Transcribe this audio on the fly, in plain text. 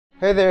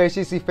Hey there,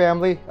 HTC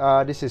family.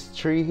 This is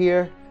Tree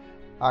here.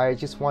 I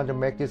just wanted to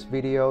make this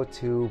video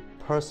to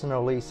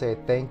personally say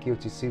thank you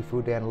to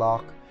Seafood and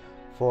Lock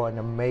for an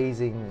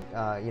amazing,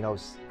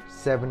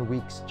 7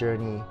 weeks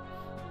journey.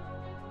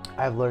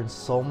 I've learned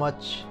so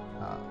much.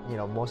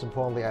 Most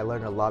importantly, I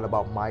learned a lot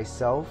about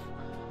myself.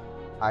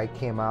 I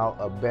came out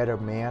a better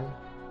man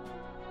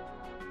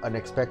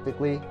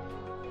unexpectedly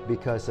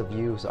because of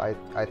you. So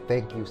I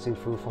thank you,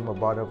 Seafood, from the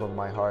bottom of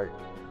my heart.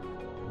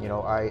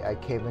 I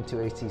came into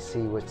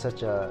HTC with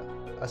such a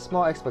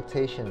small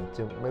expectation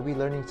to maybe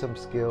learning some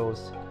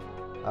skills,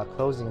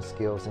 closing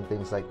skills and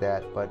things like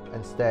that, but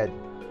instead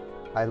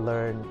I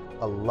learned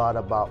a lot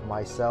about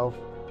myself.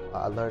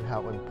 I learned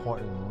how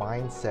important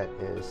mindset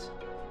is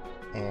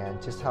and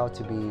just how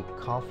to be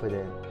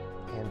confident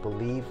and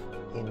believe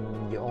in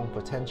your own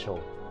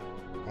potential,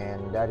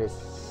 and that is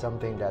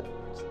something that's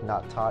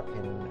not taught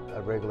in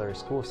a regular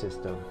school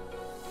system.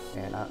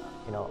 And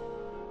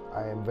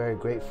I am very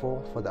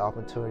grateful for the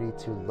opportunity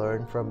to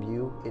learn from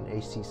you in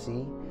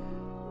HTC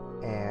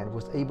and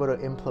was able to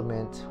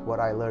implement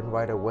what I learned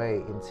right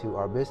away into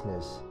our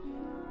business.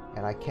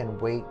 And I can't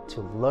wait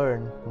to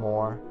learn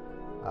more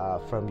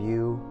from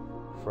you,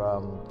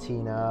 from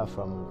Tina,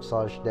 from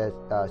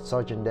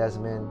Sergeant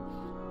Desmond,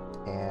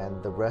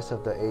 and the rest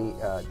of the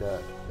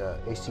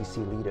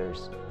HTC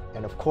leaders.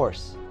 And of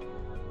course,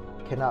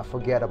 cannot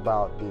forget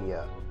about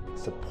the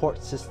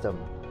support system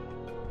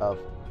of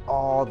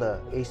all the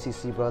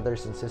HTC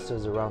brothers and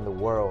sisters around the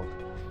world.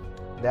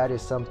 That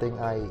is something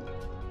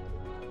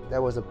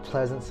that was a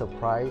pleasant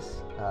surprise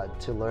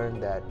to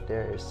learn that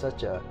there is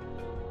such a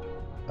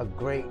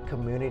great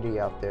community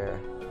out there.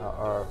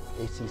 Our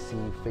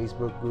HTC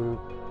Facebook group,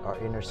 our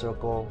inner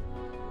circle,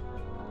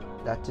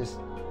 that just,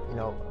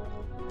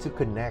 to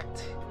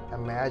connect.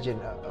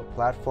 Imagine a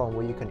platform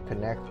where you can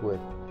connect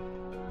with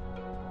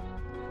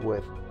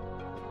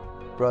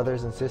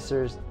brothers and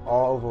sisters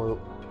all over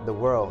the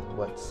world,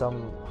 what,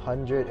 some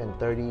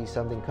 130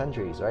 something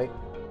countries, right?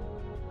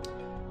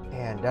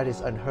 And that is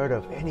unheard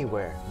of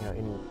anywhere,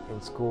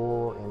 in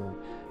school,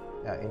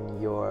 in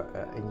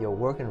your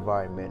work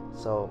environment.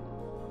 So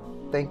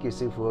thank you,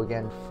 Sifu,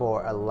 again,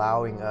 for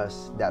allowing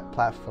us that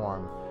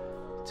platform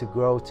to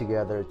grow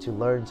together, to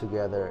learn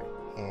together,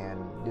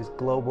 and this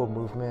global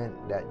movement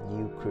that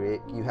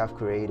you have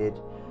created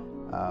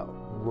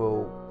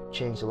will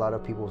change a lot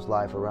of people's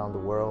life around the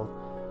world.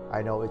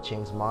 I know it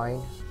changed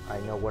mine. I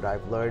know what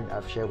I've learned,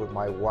 I've shared with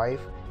my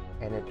wife,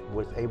 and it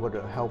was able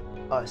to help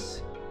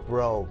us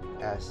grow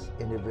as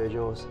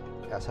individuals,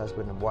 as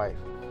husband and wife.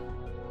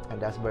 And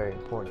that's very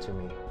important to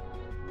me.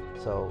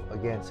 So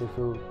again,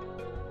 Sifu,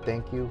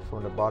 thank you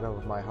from the bottom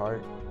of my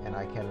heart, and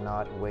I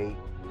cannot wait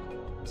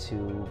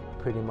to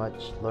pretty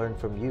much learn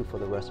from you for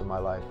the rest of my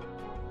life.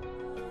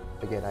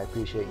 Again, I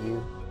appreciate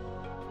you.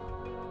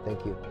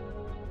 Thank you.